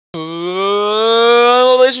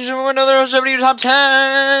ladies and gentlemen, another R.C.W Top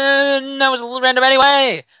 10! That was a little random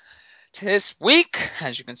anyway! This week,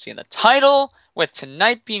 as you can see in the title, with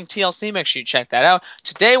tonight being TLC, make sure you check that out.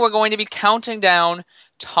 Today we're going to be counting down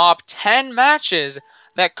top 10 matches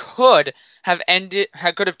that could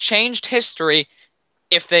have changed history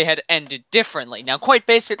if they had ended differently. Now, quite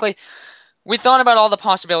basically, we thought about all the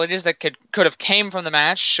possibilities that could have came from the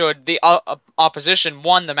match should the opposition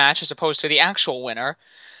won the match as opposed to the actual winner.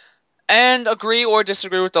 And agree or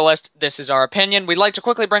disagree with the list, this is our opinion. We'd like to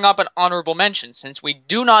quickly bring up an honorable mention. Since we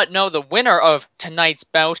do not know the winner of tonight's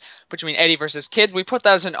bout between Eddie versus Kids, we put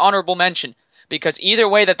that as an honorable mention. Because either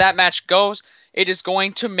way that match goes, it is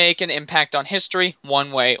going to make an impact on history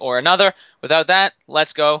one way or another. Without that,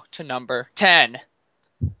 let's go to number 10.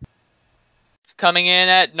 Coming in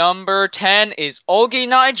at number 10 is Olgi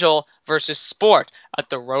Nigel versus Sport at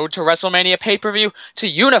the Road to WrestleMania pay-per-view to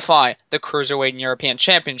unify the Cruiserweight and European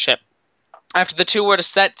Championship. After the two were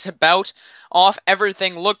set to bout off,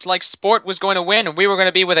 everything looked like Sport was going to win and we were going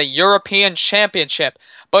to be with a European Championship.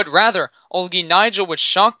 But rather, Olgi Nigel would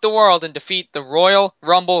shock the world and defeat the Royal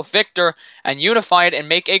Rumble victor and unify it and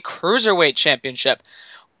make a Cruiserweight Championship.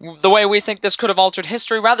 The way we think this could have altered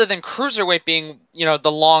history, rather than Cruiserweight being,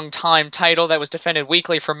 the long-time title that was defended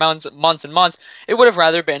weekly for months and months, it would have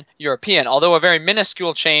rather been European. Although a very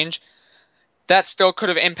minuscule change, that still could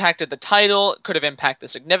have impacted the title, could have impacted the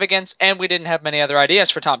significance, and we didn't have many other ideas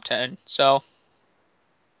for top 10, so.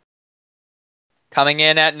 Coming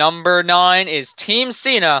in at number 9 is Team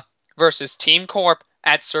Cena versus Team Corp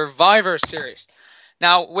at Survivor Series.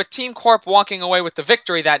 Now, with Team Corp walking away with the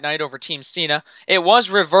victory that night over Team Cena, it was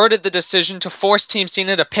reverted the decision to force Team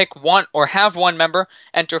Cena to pick one or have one member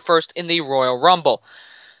enter first in the Royal Rumble.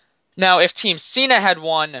 Now, if Team Cena had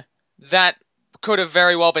won, that could have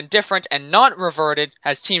very well been different and not reverted,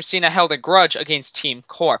 as Team Cena held a grudge against Team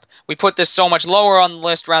Corp. We put this so much lower on the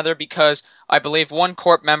list rather because I believe one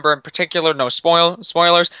Corp member in particular, no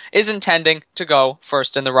spoilers, is intending to go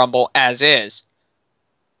first in the Rumble as is.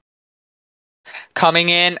 Coming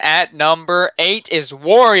in at number 8 is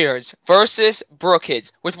Warriors versus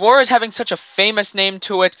Brookheads. With Warriors having such a famous name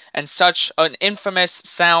to it and such an infamous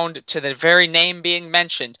sound to the very name being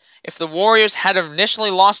mentioned, if the Warriors had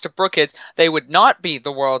initially lost to Brookheads, they would not be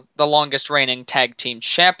the longest reigning tag team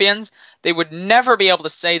champions. They would never be able to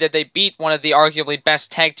say that they beat one of the arguably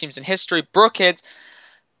best tag teams in history, Brookheads,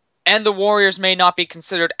 and the Warriors may not be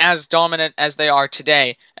considered as dominant as they are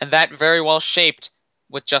today, and that very well shaped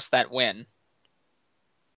with just that win.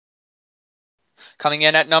 Coming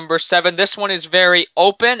in at number 7, this one is very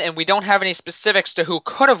open, and we don't have any specifics to who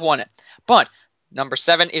could have won it. But number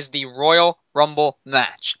 7 is the Royal Rumble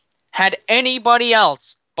match. Had anybody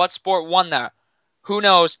else but Sport won that, who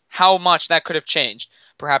knows how much that could have changed.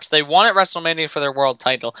 Perhaps they won at WrestleMania for their world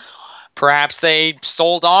title. Perhaps they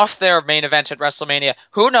sold off their main event at WrestleMania.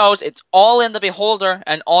 Who knows? It's all in the beholder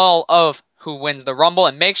and all of who wins the Rumble.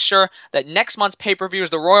 And make sure that next month's pay-per-view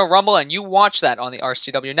is the Royal Rumble, and you watch that on the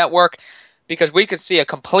R.C.W. network, because we could see a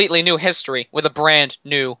completely new history with a brand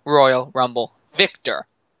new Royal Rumble victor.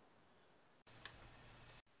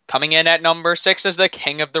 Coming in at number 6 is the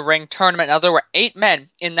King of the Ring tournament. Now, there were 8 men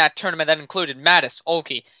in that tournament that included Mattis,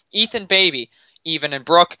 Olkey, Ethan Baby, Even and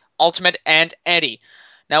Brooke, Ultimate, and Eddie.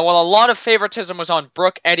 Now, while a lot of favoritism was on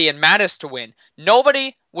Brooke, Eddie, and Mattis to win,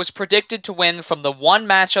 nobody was predicted to win from the one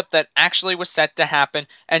matchup that actually was set to happen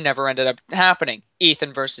and never ended up happening,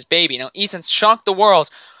 Ethan versus Baby. Now, Ethan shocked the world.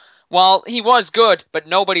 While he was good, but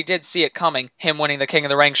nobody did see it coming, him winning the King of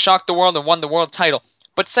the Ring, shocked the world and won the world title.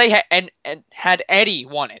 But say, had Eddie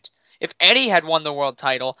won it, if Eddie had won the world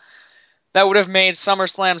title, that would have made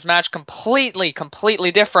SummerSlam's match completely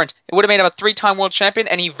different. It would have made him a 3-time world champion,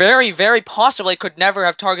 and he very, very possibly could never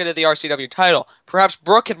have targeted the R.C.W. title. Perhaps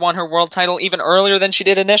Brooke had won her world title even earlier than she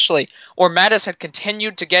did initially, or Mattis had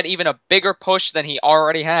continued to get even a bigger push than he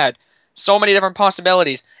already had. So many different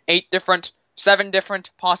possibilities. 7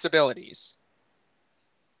 different possibilities.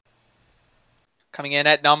 Coming in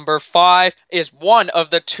at number 5 is one of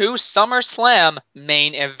the 2 SummerSlam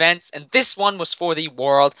main events, and this one was for the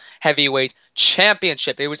World Heavyweight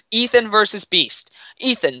Championship. It was Ethan versus Beast.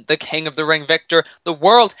 Ethan, the King of the Ring victor, the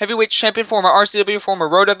World Heavyweight Champion, former R.C.W., former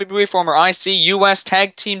Road WWE, former IC, US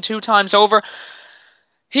Tag Team 2 times over.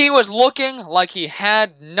 He was looking like he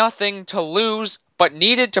had nothing to lose, but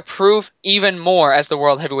needed to prove even more as the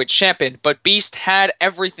World Heavyweight Champion. But Beast had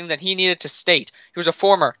everything that he needed to state. He was a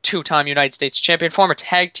former 2-time United States Champion, former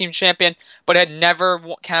Tag Team Champion, but had never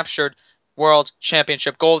captured World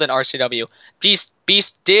Championship gold in RCW.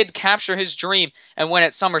 Beast did capture his dream and win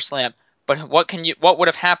at SummerSlam, but what would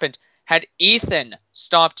have happened had Ethan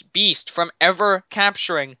stopped Beast from ever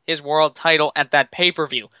capturing his world title at that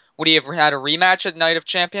pay-per-view? Would he have had a rematch at Night of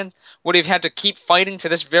Champions? Would he have had to keep fighting to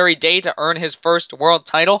this very day to earn his first world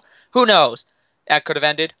title? Who knows? That could have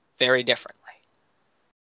ended very differently.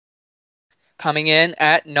 Coming in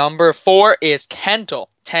at number 4 is Kendall,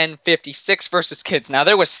 1056 versus Kids. Now,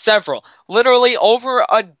 there was several, literally over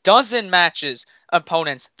a dozen matches,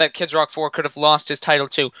 opponents that Kids Rock 4 could have lost his title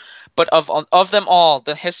to. But of them all,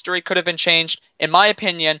 the history could have been changed, in my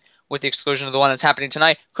opinion, with the exclusion of the one that's happening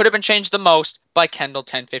tonight, could have been changed the most by Kendall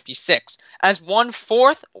 1056. As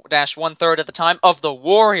 1/4-1/3 at the time of the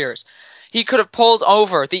Warriors, he could have pulled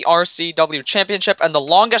over the R.C.W. Championship and the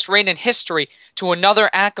longest reign in history to another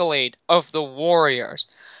accolade of the Warriors.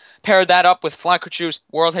 Pair that up with Flakuchu's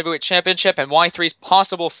World Heavyweight Championship and Y3's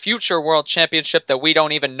possible future World Championship that we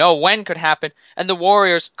don't even know when could happen, and the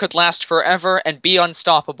Warriors could last forever and be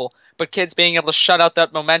unstoppable. But Kids being able to shut out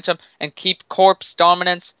that momentum and keep Corp's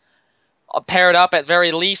dominance paired up at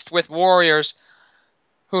very least with Warriors,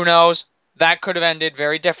 who knows, that could have ended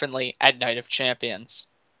very differently at Night of Champions.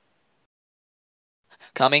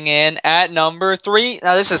 Coming in at number 3.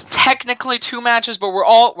 Now, this is technically 2 matches, but we're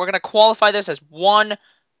going to qualify this as one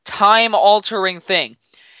time-altering thing.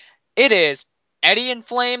 It is Eddie and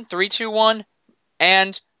Flame 3-2-1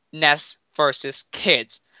 and Ness versus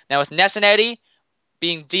Kids. Now, with Ness and Eddie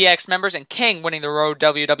being DX members and King winning the Road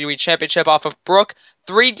WWE Championship off of Brooke,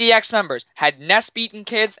 3 DX members. Had Ness beaten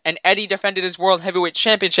Kids and Eddie defended his World Heavyweight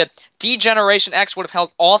Championship, D-Generation X would have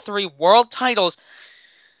held all 3 world titles.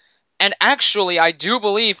 And actually, I do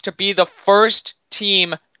believe to be the first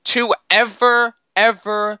team to ever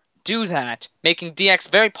do that, making DX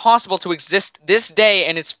very possible to exist this day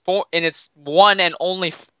in its one and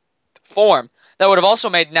only form. That would have also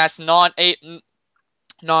made Ness not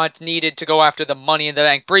needed to go after the Money in the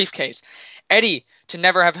Bank briefcase. Eddie to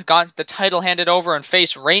never have got the title handed over and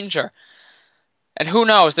face Ranger. And who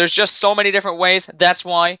knows, there's just so many different ways. That's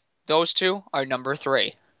why those 2 are number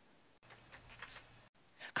 3.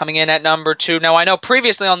 Coming in at number 2. Now, I know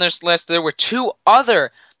previously on this list there were 2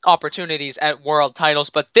 other opportunities at world titles,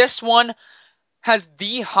 but this one has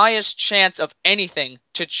the highest chance of anything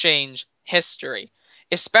to change history,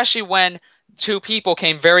 especially when 2 people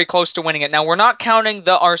came very close to winning it. Now, we're not counting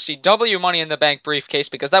the R.C.W. Money in the Bank briefcase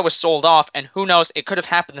because that was sold off, and who knows, it could have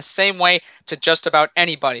happened the same way to just about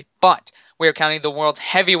anybody. But we are counting the World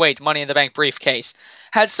Heavyweight Money in the Bank briefcase.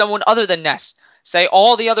 Had someone other than Ness, say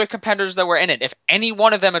all the other competitors that were in it, if any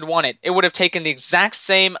one of them had won it, it would have taken the exact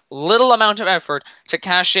same little amount of effort to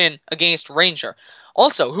cash in against Ranger.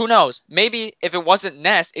 Also, who knows, maybe if it wasn't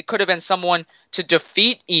Ness, it could have been someone to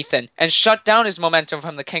defeat Ethan and shut down his momentum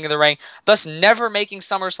from the King of the Ring, thus never making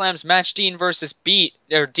SummerSlam's match Dean versus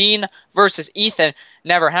Ethan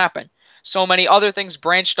never happen. So many other things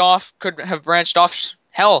could have branched off.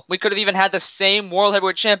 Hell, we could have even had the same World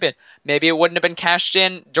Heavyweight Champion. Maybe it wouldn't have been cashed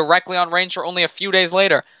in directly on Ranger only a few days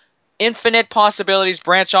later. Infinite possibilities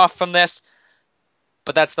branch off from this,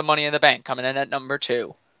 but that's the Money in the Bank coming in at number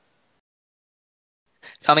 2.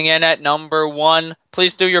 Coming in at number 1,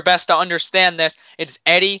 please do your best to understand this. It's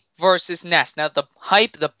Eddie versus Ness. Now, the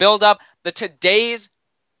hype, the build-up, today's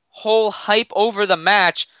whole hype over the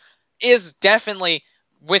match is definitely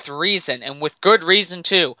with reason, and with good reason,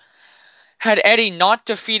 too. Had Eddie not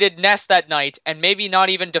defeated Ness that night, and maybe not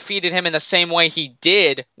even defeated him in the same way he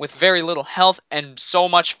did, with very little health and so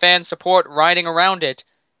much fan support riding around it,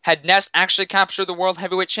 had Ness actually captured the World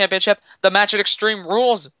Heavyweight Championship, the match at Extreme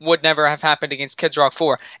Rules would never have happened against Kids Rock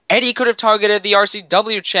 4. Eddie could have targeted the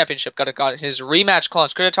R.C.W. Championship, could have got his rematch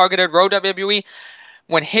clause, could have targeted Road WWE.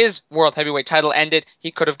 When his World Heavyweight title ended, he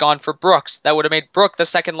could have gone for Brooks. That would have made Brooke the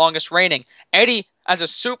second longest reigning. Eddie, as a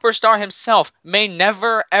superstar himself, may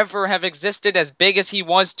never ever have existed as big as he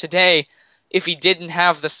was today if he didn't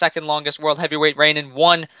have the second longest World Heavyweight reign and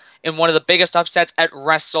won in one of the biggest upsets at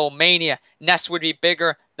WrestleMania. Ness would be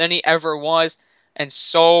bigger than he ever was, and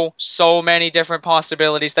so many different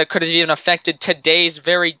possibilities that could have even affected today's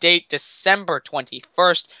very date, December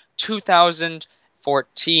 21st,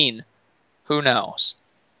 2014. Who knows?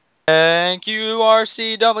 Thank you,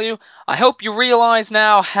 R.C.W. I hope you realize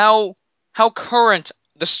now how current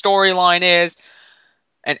the storyline is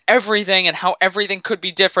and how everything could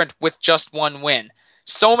be different with just one win.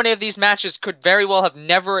 So many of these matches could very well have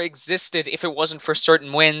never existed if it wasn't for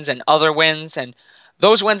certain wins and other wins, and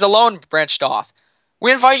those wins alone branched off.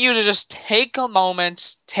 We invite you to just take a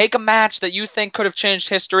moment, take a match that you think could have changed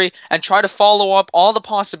history, and try to follow up all the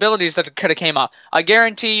possibilities that could have came up. I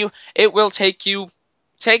guarantee you it will take you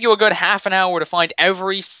a good half an hour to find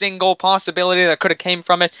every single possibility that could have came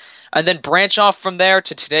from it, and then branch off from there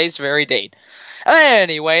to today's very date.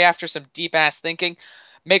 Anyway, after some deep-ass thinking,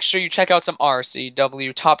 make sure you check out some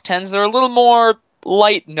R.C.W. top 10s. They're a little more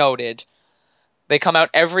light-noted. They come out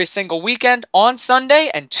every single weekend on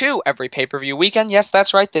Sunday and 2 every pay-per-view weekend. Yes,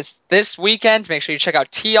 that's right. This weekend, make sure you check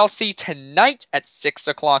out TLC tonight at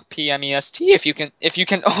 6:00 p.m. EST. If you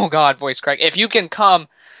can, oh God, voice crack. If you can come,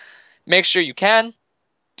 make sure you can.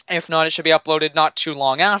 If not, it should be uploaded not too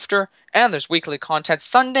long after. And there's weekly content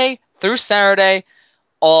Sunday through Saturday,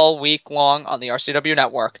 all week long on the R.C.W.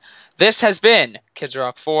 network. This has been Kids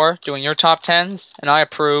Rock 4 doing your top 10s, and I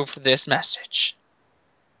approve this message.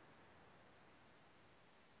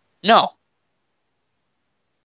 No.